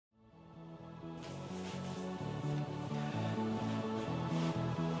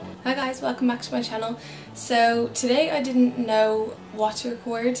Hi guys, welcome back to my channel. So today I didn't know what to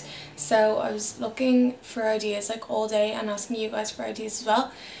record, so I was looking for ideas like all day and asking you guys for ideas as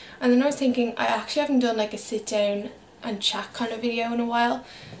well. And then I was thinking I actually haven't done like a sit down and chat kind of video in a while,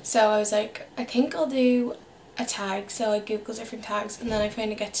 so I was like, I think I'll do a tag. So I googled different tags and then I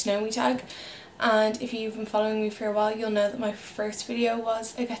found a get to know me tag. And if you've been following me for a while, you'll know that my first video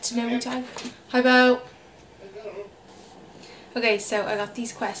was a get to know me tag. Hi Bo! Okay, so I got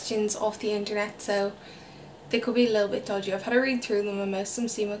these questions off the internet, so they could be a little bit dodgy. I've had a read through them and most of them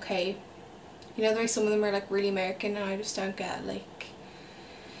seem okay. You know, some of them are like really American and I just don't get like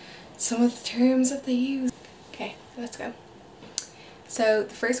some of the terms that they use. Okay, let's go. So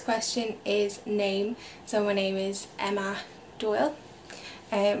the first question is name. So my name is Emma Doyle.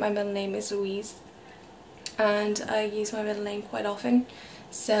 My middle name is Louise and I use my middle name quite often.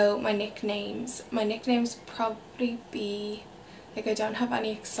 So my nicknames probably be, like, I don't have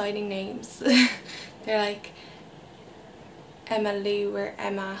any exciting names. They're like Emma Lou or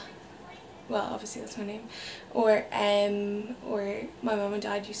Emma, well obviously that's my name, or my mum and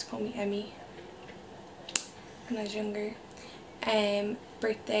dad used to call me Emmy when I was younger.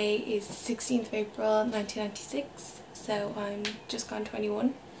 Birthday is 16th of April 1996, so I'm just gone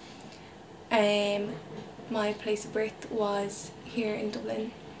 21. My place of birth was here in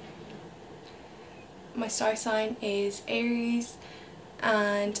Dublin. My star sign is Aries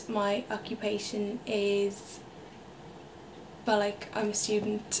and my occupation is, well, like, I'm a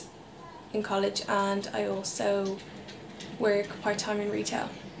student in college and I also work part-time in retail.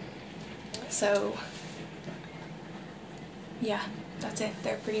 So yeah, that's it.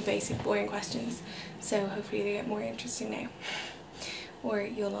 They're pretty basic, boring questions, so hopefully they get more interesting now. Or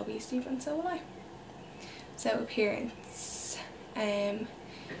you'll all be asleep and so will I. So appearance,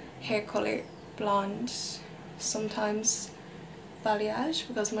 hair colour blonde, sometimes balayage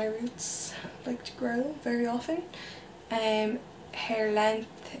because my roots like to grow very often. Hair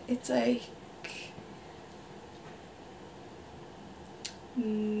length, it's like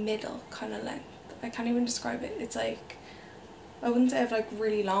middle kind of length. I can't even describe it. It's like, I wouldn't say I have like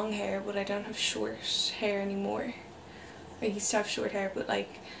really long hair, but I don't have short hair anymore. I used to have short hair, but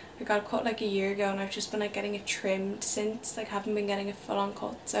like I got it cut like a year ago and I've just been like getting it trimmed since, like haven't been getting a full on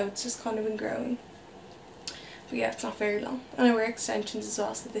cut, so it's just kind of been growing. But yeah, it's not very long. And I wear extensions as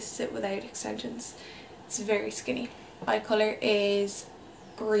well, so this is it without extensions. It's very skinny. Eye colour is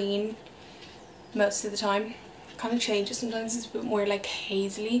green most of the time. Kind of changes sometimes, it's a bit more like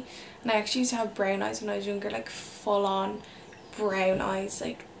hazily. And I actually used to have brown eyes when I was younger, like full on brown eyes,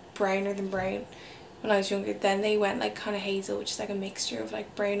 like browner than brown when I was younger. Then they went like kind of hazel, which is like a mixture of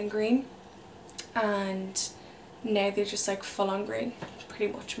like brown and green, and now they're just like full on green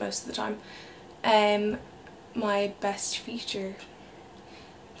pretty much most of the time. My best feature,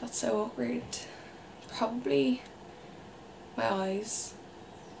 that's so awkward, probably my eyes,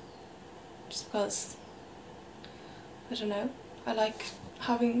 just because, I don't know, I like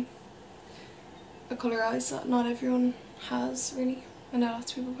having a colour eyes that not everyone has really. I know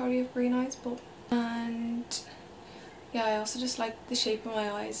lots of people probably have green eyes, but, and yeah, I also just like the shape of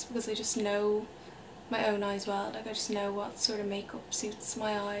my eyes because I just know my own eyes well. Like I just know what sort of makeup suits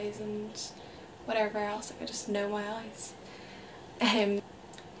my eyes and whatever else, like I just know my eyes.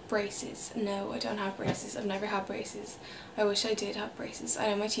 Braces, no, I don't have braces. I've never had braces. I wish I did have braces. I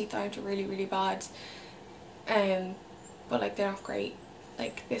know my teeth aren't really really bad, but like they're not great.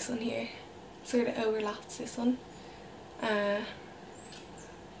 Like this one here sort of overlaps this one, and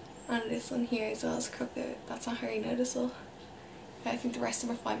this one here as well is crooked. That's not very noticeable. I think the rest of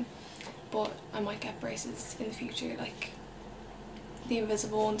them are fine, but I might get braces in the future, like the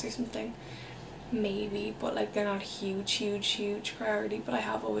invisible ones or something, maybe, but like they're not a huge priority. But I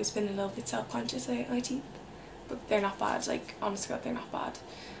have always been a little bit self-conscious about my teeth, but they're not bad, like honest to God, they're not bad,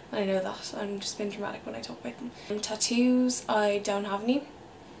 and I know that. I'm just being dramatic when I talk about them. Tattoos, I don't have any.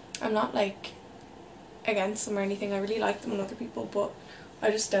 I'm not like against them or anything, I really like them on other people, but I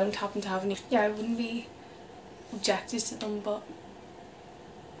just don't happen to have any. Yeah, I wouldn't be objected to them, but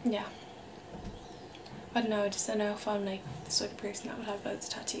yeah, I don't know, I just don't know if I'm like the sort of person that would have loads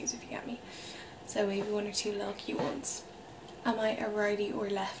of tattoos, if you get me. So maybe one or two little cute ones. Am I a righty or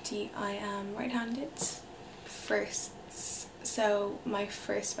lefty? I am right-handed. Firsts, so my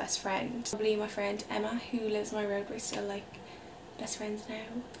first best friend, probably my friend Emma, who lives on my road. We're still like best friends now.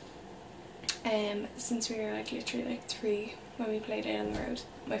 Since we were like literally like 3 when we played out on the road.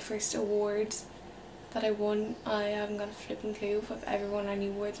 My first award that I won, I haven't got a flipping clue if I've ever won any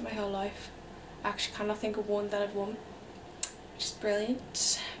awards in my whole life. I actually cannot think of one that I've won, which is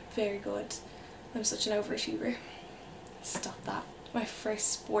brilliant, very good. I'm such an overachiever. Stop that. My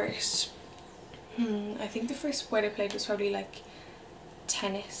first sport, I think the first sport I played was probably like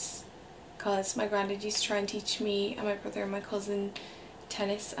tennis, because my granddad used to try and teach me and my brother and my cousin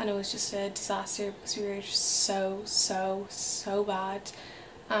tennis, and it was just a disaster because we were just so bad,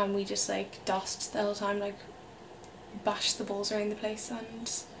 and we just like dossed the whole time, like bashed the balls around the place, and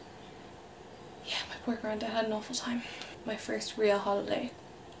yeah, my poor granddad had an awful time. My first real holiday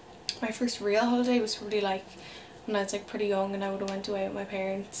was probably like when I was like pretty young, and I would have went away with my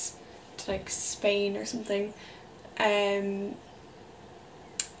parents to like Spain or something, and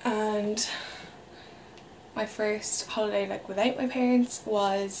my first holiday like without my parents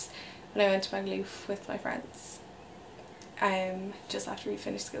was when I went to Magaluf with my friends, just after we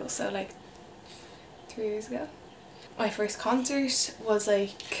finished school, so like 3 years ago. My first concert was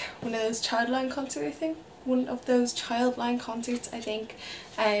like one of those Childline concerts, I think. One of those Childline concerts, I think.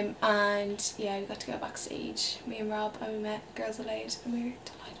 And yeah, we got to go backstage, me and Rob, and we met Girls Aloud, and we were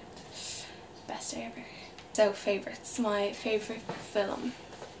delighted. Best day ever. So favourites. My favourite film.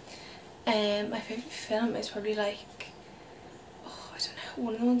 My favourite film is probably like, oh, I don't know,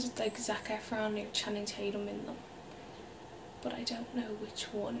 one of the ones with like Zac Efron or Channing Tatum in them. But I don't know which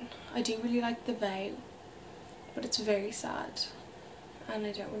one. I do really like The Vow, but it's very sad, and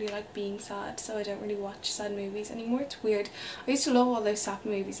I don't really like being sad, so I don't really watch sad movies anymore. It's weird. I used to love all those sad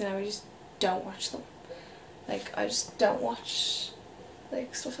movies, and now I just don't watch them. Like, I just don't watch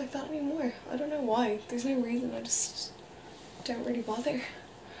like stuff like that anymore. I don't know why. There's no reason. I just don't really bother.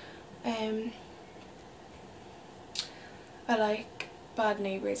 I like Bad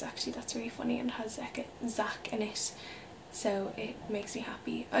Neighbours, actually. That's really funny and has Zac in it, so it makes me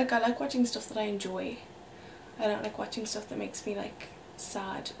happy. Like, I like watching stuff that I enjoy. I don't like watching stuff that makes me like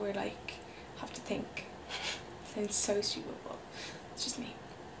sad or like have to think. Sounds so stupid, but it's just me.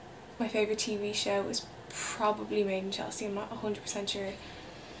 My favourite TV show is probably Made in Chelsea. I'm not 100% sure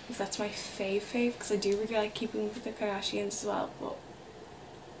if that's my fave because I do really like Keeping Up with the Kardashians as well, but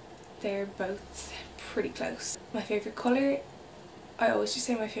they're both pretty close. My favourite colour, I always just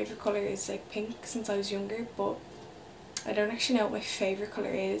say my favourite colour is like pink since I was younger, but I don't actually know what my favourite colour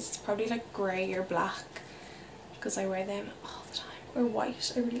is. It's probably like grey or black, because I wear them all the time. Or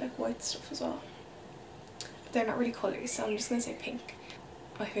white. I really like white stuff as well. But they're not really colours, so I'm just going to say pink.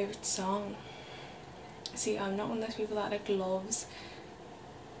 My favourite song. See, I'm not one of those people that like loves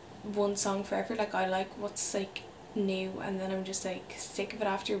one song forever. Like, I like what's like new, and then I'm just like sick of it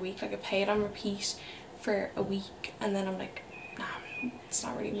after a week. Like, I play it on repeat for a week, and then I'm like, nah, it's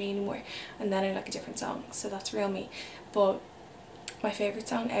not really me anymore. And then I like a different song. So that's real me. But my favourite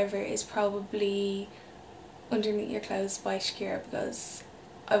song ever is probably Underneath Your Clothes by Shakira, because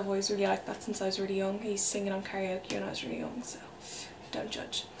I've always really liked that since I was really young. I used to sing it on karaoke when I was really young, so don't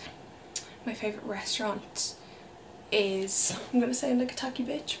judge. My favourite restaurant is, I'm going to sound like a tacky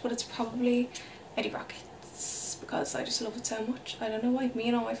bitch, but it's probably Eddie Rockets, because I just love it so much. I don't know why, me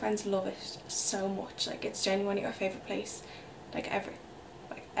and all my friends love it so much. Like, it's genuinely our favourite place, like ever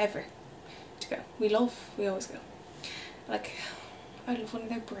to go. We always go. Like, I love one of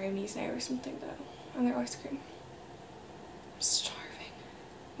their brownies now or something though, and their ice cream. I'm starving.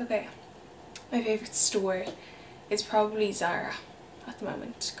 Okay, my favourite store is probably Zara at the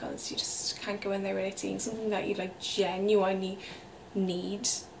moment, because you just can't go in there without seeing something that you like genuinely need,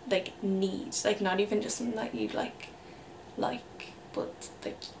 like not even just something that you like, but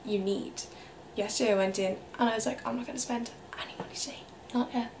like you need. Yesterday I went in and I was like, I'm not going to spend any money today,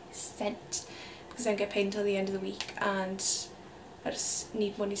 not a cent, because I don't get paid until the end of the week and I just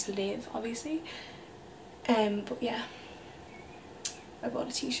need money to live, obviously. But yeah, I bought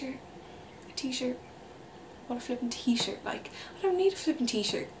a t-shirt, I bought a flipping t-shirt. Like, I don't need a flipping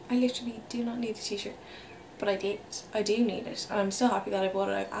t-shirt, I literally do not need a t-shirt, but I do need it, and I'm so happy that I bought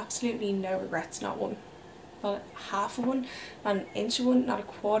it. I have absolutely no regrets, not one, not half of one, not an inch of one, not a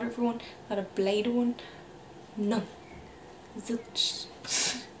quarter of one, not a blade of one, none. Zilch.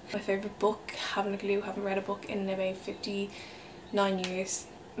 My favourite book, haven't a clue, haven't read a book in about 59 years.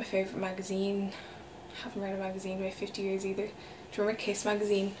 My favourite magazine, haven't read a magazine in about 50 years either. Do you remember Kiss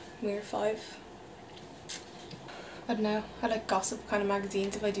magazine when we were 5? I don't know, I like gossip kind of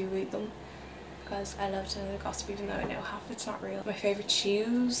magazines if I do read them, because I love to know the gossip even though I know half it's not real. My favourite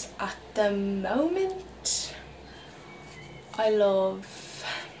shoes at the moment, I love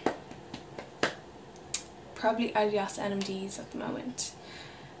probably Adidas NMDs at the moment,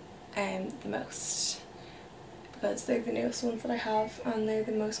 the most, because they're the newest ones that I have and they're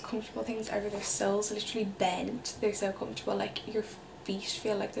the most comfortable things ever. Their soles literally bend, they're so comfortable, like your feet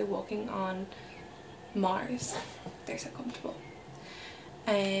feel like they're walking on Mars. They're so comfortable.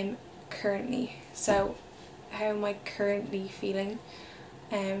 Currently, so how am I currently feeling?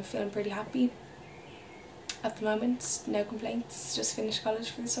 Feeling pretty happy at the moment, no complaints, just finished college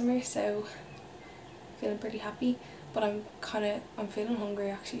for the summer, so feeling pretty happy. But I'm feeling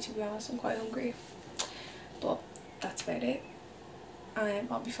hungry actually, to be honest. I'm quite hungry, but that's about it.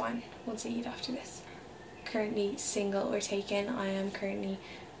 I'll be fine once I eat after this. Currently single or taken. I am currently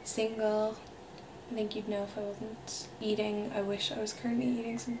single. I think you'd know if I wasn't eating. I wish I was currently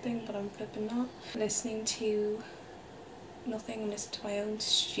eating something, but I'm flipping not. Listening to nothing, listening to my own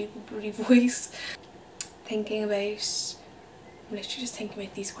stupid bloody voice. Thinking about, I'm literally just thinking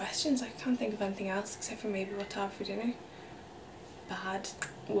about these questions. I can't think of anything else except for maybe what to have for dinner. Bad.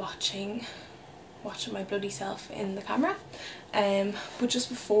 Watching my bloody self in the camera. But just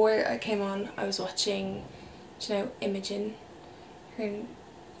before I came on, I was watching, do you know, Imogen? Her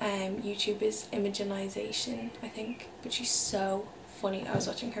YouTube is Imogenization, I think, but she's so funny. I was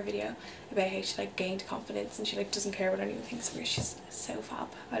watching her video about how she like gained confidence and she like doesn't care what anyone thinks of her. She's so fab.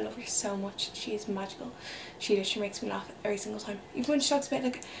 I love her so much. She is magical. She literally makes me laugh every single time. Even when she talks about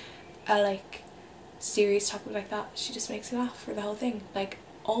like a serious topic like that, she just makes me laugh for the whole thing. Like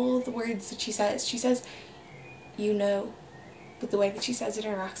all the words that she says, you know, but the way that she says it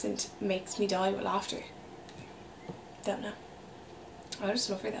in her accent makes me die with laughter. Don't know. I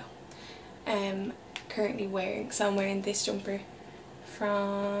just love her though. Currently I'm wearing this jumper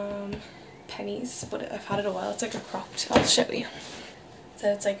from Penny's, but I've had it a while. It's like a cropped, I'll show you.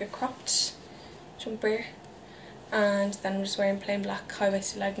 So it's like a cropped jumper, and then I'm just wearing plain black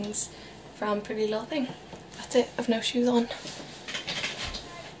high-waisted leggings from Pretty Little Thing. That's it. I've no shoes on.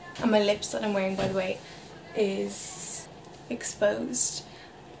 And my lips that I'm wearing, by the way, is Exposed,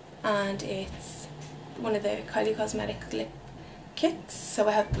 and it's one of the Kylie Cosmetics lip kits, so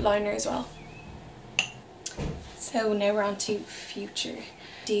I have the liner as well. So now we're on to future.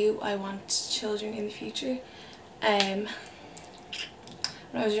 Do I want children in the future? When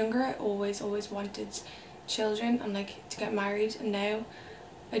I was younger, I always wanted children and like to get married, and now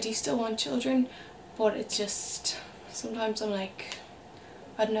I do still want children, but it's just sometimes I'm like,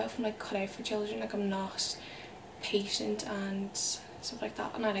 I don't know if I'm like cut out for children. Like I'm not patient and stuff like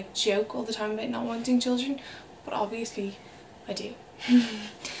that, and I like joke all the time about not wanting children, but obviously I do.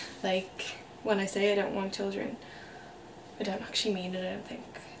 Like when I say I don't want children, I don't actually mean it, I don't think.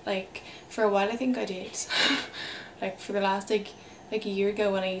 Like for a while I think I did. Like for the last like a year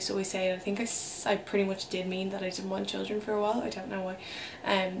ago when I used to always say it, I think I pretty much did mean that I didn't want children for a while. I don't know why.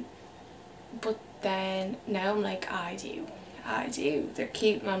 But then now I'm like, I do, they're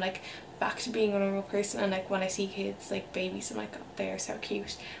cute, and I'm like back to being a normal person, and like when I see kids, like babies, I'm like, oh, they're so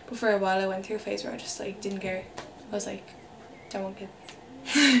cute. But for a while I went through a phase where I just like didn't care. I was like, don't want kids.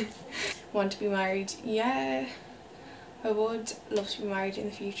 Want to be married? Yeah, I would love to be married in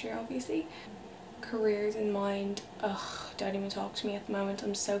the future, obviously. Careers in mind, ugh, don't even talk to me at the moment.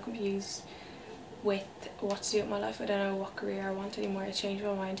 I'm so confused with what to do with my life. I don't know what career I want anymore. I change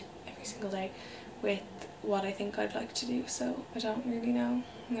my mind every single day with what I think I'd like to do, so I don't really know.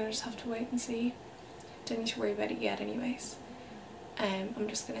 I'm gonna just have to wait and see. Don't need to worry about it yet anyways. I'm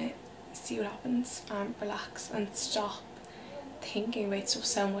just gonna see what happens and relax and stop thinking about stuff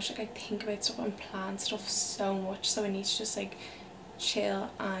so much. Like I think about stuff and plan stuff so much, so I need to just like chill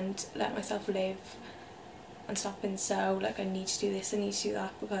and let myself live and stop being so like I need to do this, I need to do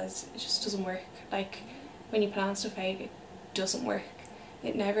that, because it just doesn't work. Like when you plan stuff out, it doesn't work.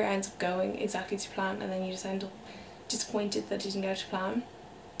 It never ends up going exactly to plan, and then you just end up disappointed that it didn't go to plan.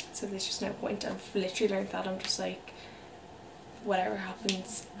 So there's just no point. I've literally learned that. I'm just like, whatever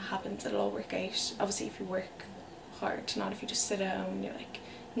happens, it'll all work out. Obviously if you work hard, not if you just sit at home and you're like,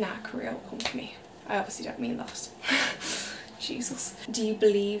 nah, career will come to me. I obviously don't mean that. Jesus. Do you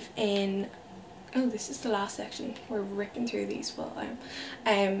believe in, oh, this is the last section, we're ripping through these. Well,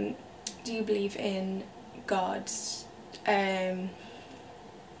 I am. Do you believe in God? I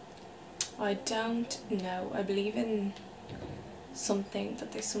don't know. I believe in something,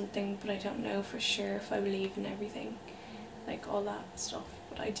 that there's something, but I don't know for sure if I believe in everything, like all that stuff,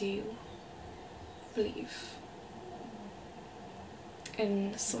 but I do believe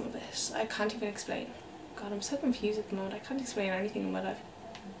in some of it. I can't even explain. God, I'm so confused at the moment. I can't explain anything in my life.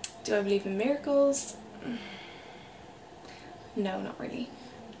 Do I believe in miracles? No, not really.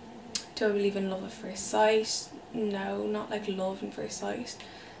 Do I believe in love at first sight? No, not like love at first sight,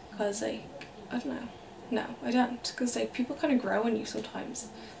 because like, I don't know. No, I don't, because like people kind of grow on you sometimes.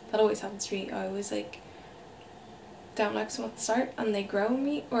 That always happens to me. I always like don't like someone at the start and they grow on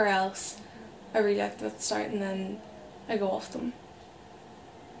me, or else I really like them at the start and then I go off them.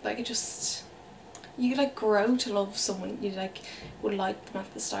 Like it just, you like grow to love someone. You like would like them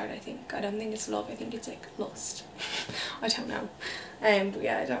at the start, I think. I don't think it's love, I think it's like lust. I don't know. But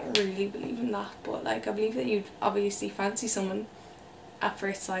yeah, I don't really believe in that, but like I believe that you'd obviously fancy someone at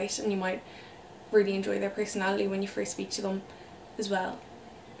first sight, and you might really enjoy their personality when you first speak to them as well.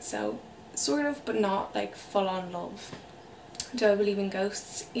 So sort of, but not like full on love. Do I believe in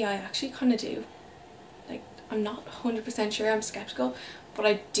ghosts? Yeah, I actually kind of do. Like, I'm not 100% sure, I'm skeptical, but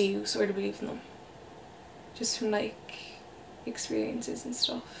I do sort of believe in them. Just from like experiences and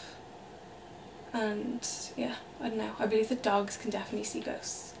stuff. And yeah, I don't know. I believe that dogs can definitely see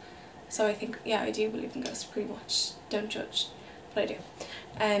ghosts. So I think, yeah, I do believe in ghosts pretty much. Don't judge, but I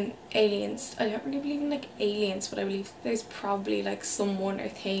do. Aliens. I don't really believe in like aliens, but I believe there's probably like someone or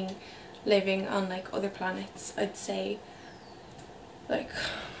thing living on like other planets, I'd say. Like,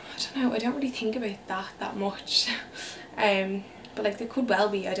 I don't know, I don't really think about that much. But like there could well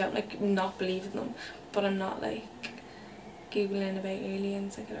be. I don't like not believe in them, but I'm not like googling about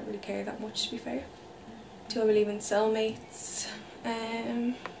aliens. Like I don't really care that much, to be fair. Do I believe in soulmates?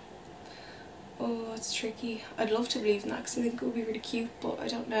 Oh, it's tricky. I'd love to believe in that because I think it would be really cute, but I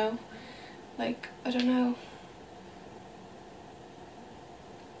don't know. Like, I don't know.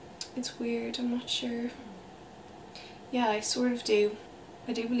 It's weird, I'm not sure. Yeah, I sort of do.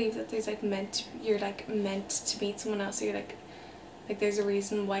 I do believe that there's like you're like meant to meet someone else, so you're like there's a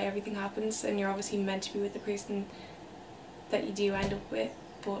reason why everything happens, and you're obviously meant to be with the person that you do end up with,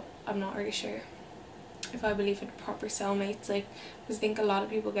 but I'm not really sure if I believe in proper soulmates, like, because I think a lot of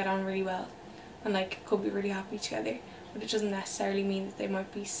people get on really well and like could be really happy together, but it doesn't necessarily mean that they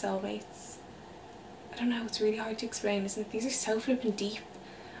might be soulmates. I don't know, it's really hard to explain, isn't it? These are so flippin' deep,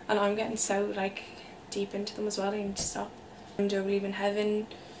 and I'm getting so like deep into them as well. I need to stop. Do I believe in heaven?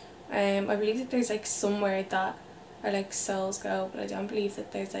 I believe that there's like somewhere that our like souls go, but I don't believe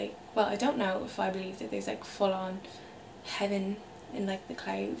that there's like, well, I don't know if I believe that there's like full on heaven in like the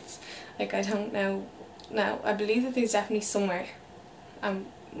clouds. Like, I don't know. No, I believe that there's definitely somewhere.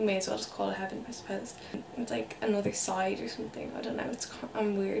 May as well just call it heaven, I suppose. It's like another side or something. I don't know.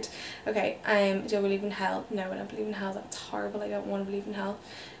 I'm weird. Okay. Do I believe in hell? No, I don't believe in hell. That's horrible. I don't want to believe in hell.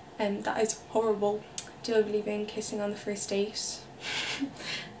 That is horrible. Do I believe in kissing on the first date?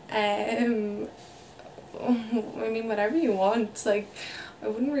 I mean, whatever you want. Like,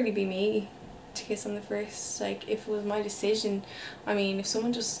 it wouldn't really be me to kiss on the first, like, if it was my decision. I mean, if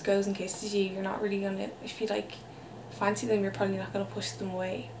someone just goes and kisses you, you're not really gonna, if you like fancy them, you're probably not gonna push them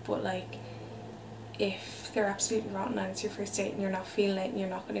away. But like, if they're absolutely rotten and it's your first date and you're not feeling it and you're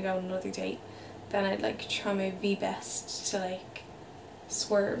not gonna go on another date, then I'd like try my best to like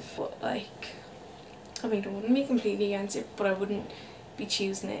swerve. But like, I mean, I wouldn't be completely against it, but I wouldn't be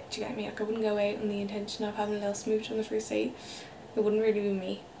choosing it, do you get me? Like, I wouldn't go out on the intention of having a little smooch on the first date. It wouldn't really be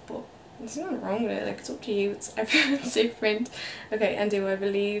me, but there's nothing wrong with it. Like, it's up to you. It's everyone's different. Okay, and do I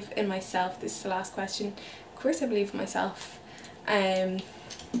believe in myself? This is the last question. Of course I believe in myself. Yeah,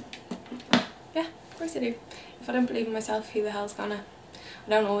 of course I do. If I don't believe in myself, who the hell's gonna? I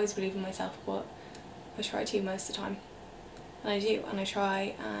don't always believe in myself, but I try to most of the time. And I do, and I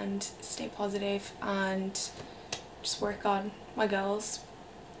try and stay positive and just work on my goals,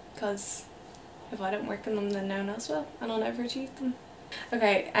 because if I don't work on them, then no one else will, and I'll never achieve them.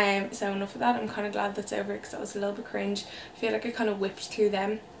 Okay, so enough of that. I'm kind of glad that's over because that was a little bit cringe. I feel like I kind of whipped through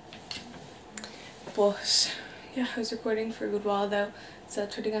them, but yeah, I was recording for a good while though, so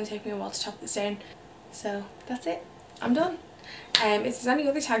it's really going to take me a while to chop this down. So that's it, I'm done. If there's any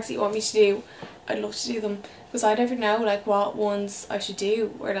other tags that you want me to do, I'd love to do them, because I never know like what ones I should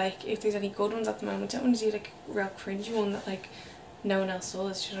do, or like if there's any good ones at the moment. I don't want to do like a real cringy one that like no one else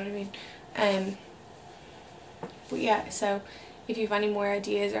does, do you know what I mean? But yeah, so if you have any more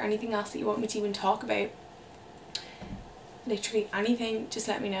ideas or anything else that you want me to even talk about, literally anything, just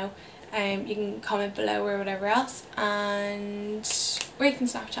let me know. You can comment below or whatever else, and or you can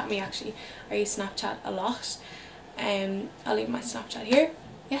Snapchat me actually. I use Snapchat a lot. I'll leave my Snapchat here.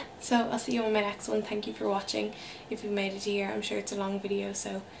 Yeah, so I'll see you on my next one. Thank you for watching. If you've made it here, I'm sure it's a long video,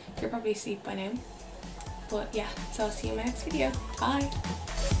 so you're probably asleep by now. But yeah, so I'll see you in my next video. Bye!